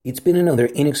It's been another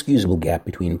inexcusable gap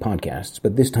between podcasts,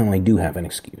 but this time I do have an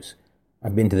excuse.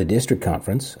 I've been to the district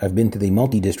conference, I've been to the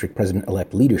multi-district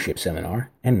president-elect leadership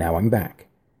seminar, and now I'm back.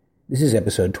 This is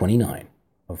episode 29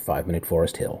 of 5 Minute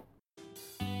Forest Hill.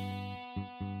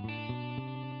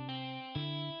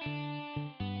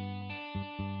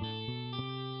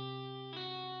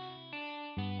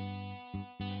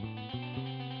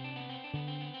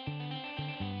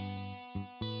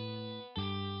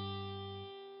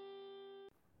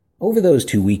 Over those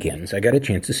 2 weekends, I got a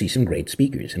chance to see some great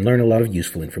speakers and learn a lot of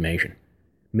useful information.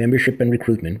 Membership and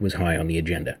recruitment was high on the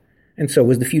agenda, and so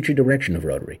was the future direction of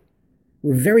Rotary.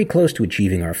 We're very close to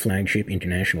achieving our flagship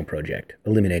international project,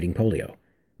 eliminating polio,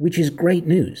 which is great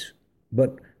news.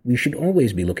 But we should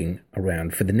always be looking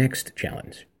around for the next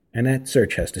challenge, and that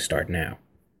search has to start now.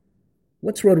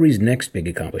 What's Rotary's next big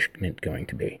accomplishment going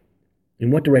to be?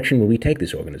 In what direction will we take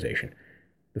this organization?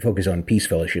 The focus on peace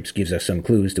fellowships gives us some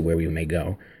clues to where we may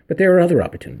go, but there are other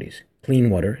opportunities. Clean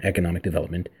water, economic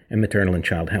development, and maternal and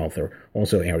child health are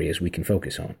also areas we can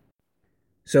focus on.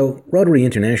 So, Rotary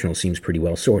International seems pretty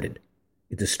well sorted.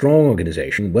 It's a strong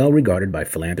organization, well regarded by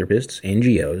philanthropists,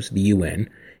 NGOs, the UN,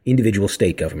 individual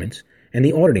state governments, and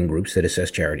the auditing groups that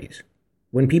assess charities.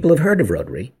 When people have heard of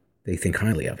Rotary, they think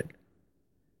highly of it.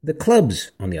 The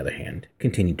clubs, on the other hand,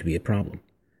 continue to be a problem.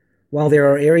 While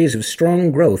there are areas of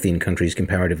strong growth in countries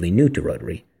comparatively new to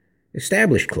Rotary,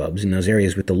 established clubs in those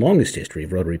areas with the longest history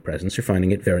of Rotary presence are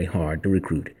finding it very hard to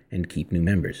recruit and keep new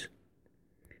members.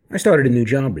 I started a new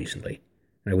job recently.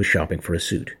 I was shopping for a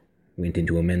suit, went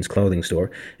into a men's clothing store,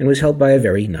 and was helped by a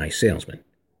very nice salesman.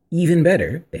 Even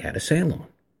better, they had a sale on.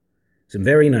 Some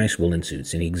very nice woolen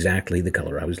suits in exactly the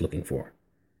color I was looking for.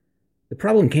 The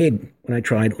problem came when I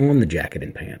tried on the jacket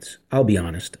and pants. I'll be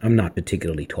honest, I'm not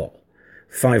particularly tall.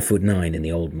 5'9" in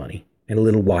the old money, and a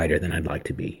little wider than I'd like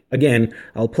to be. Again,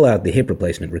 I'll pull out the hip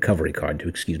replacement recovery card to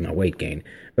excuse my weight gain,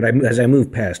 but as I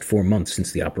move past 4 months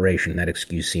since the operation, that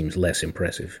excuse seems less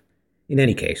impressive. In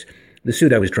any case, the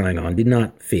suit I was trying on did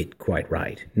not fit quite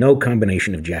right. No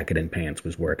combination of jacket and pants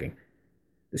was working.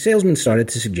 The salesman started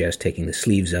to suggest taking the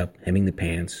sleeves up, hemming the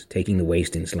pants, taking the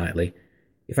waist in slightly.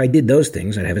 If I did those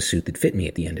things, I'd have a suit that fit me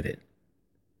at the end of it.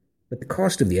 But the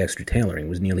cost of the extra tailoring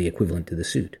was nearly equivalent to the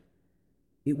suit.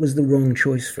 It was the wrong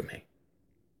choice for me.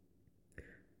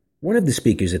 One of the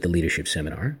speakers at the leadership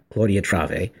seminar, Claudia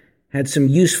Trave, had some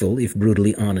useful, if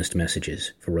brutally honest,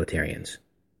 messages for Rotarians.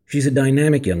 She's a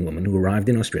dynamic young woman who arrived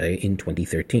in Australia in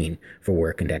 2013 for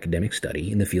work and academic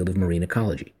study in the field of marine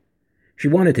ecology. She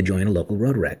wanted to join a local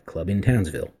Rotaract club in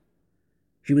Townsville.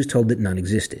 She was told that none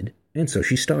existed, and so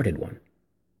she started one.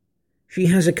 She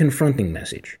has a confronting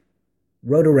message.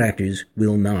 Rotaractors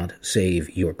will not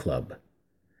save your club.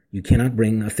 You cannot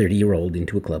bring a 30-year-old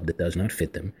into a club that does not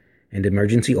fit them, and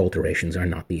emergency alterations are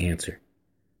not the answer,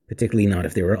 particularly not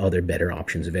if there are other better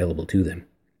options available to them.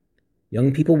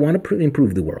 Young people want to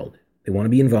improve the world, they want to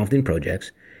be involved in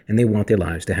projects, and they want their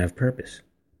lives to have purpose.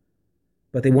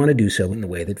 But they want to do so in the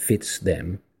way that fits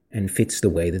them, and fits the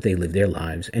way that they live their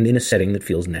lives, and in a setting that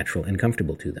feels natural and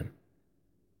comfortable to them.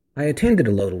 I attended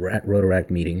a local Rotaract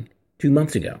meeting 2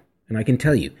 months ago, and I can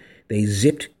tell you, they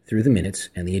zipped through the minutes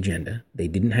and the agenda. They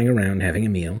didn't hang around having a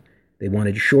meal. They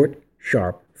wanted short,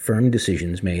 sharp, firm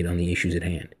decisions made on the issues at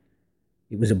hand.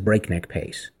 It was a breakneck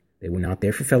pace. They were not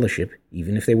there for fellowship,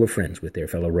 even if they were friends with their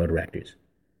fellow Rotaractors.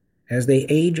 As they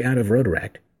age out of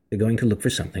Rotaract, they're going to look for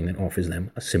something that offers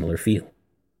them a similar feel.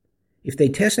 If they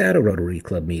test out a Rotary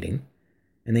Club meeting,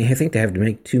 and they think they have to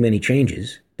make too many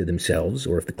changes to themselves,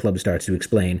 or if the club starts to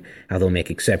explain how they'll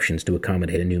make exceptions to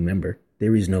accommodate a new member,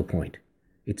 there is no point.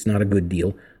 It's not a good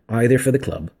deal, either for the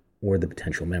club or the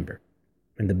potential member.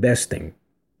 And the best thing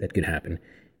that could happen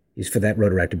is for that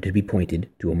Rotaractor to be pointed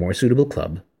to a more suitable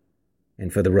club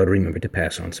and for the Rotary member to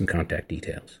pass on some contact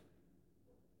details.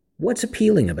 What's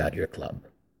appealing about your club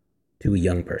to a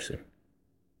young person?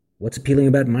 What's appealing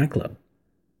about my club?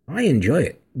 I enjoy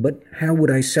it, but how would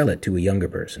I sell it to a younger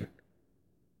person?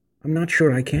 I'm not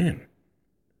sure I can.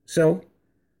 So,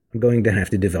 I'm going to have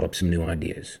to develop some new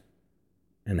ideas.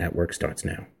 And that work starts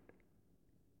now.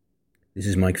 This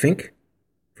is Mike Fink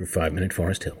for 5 Minute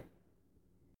Forest Hill.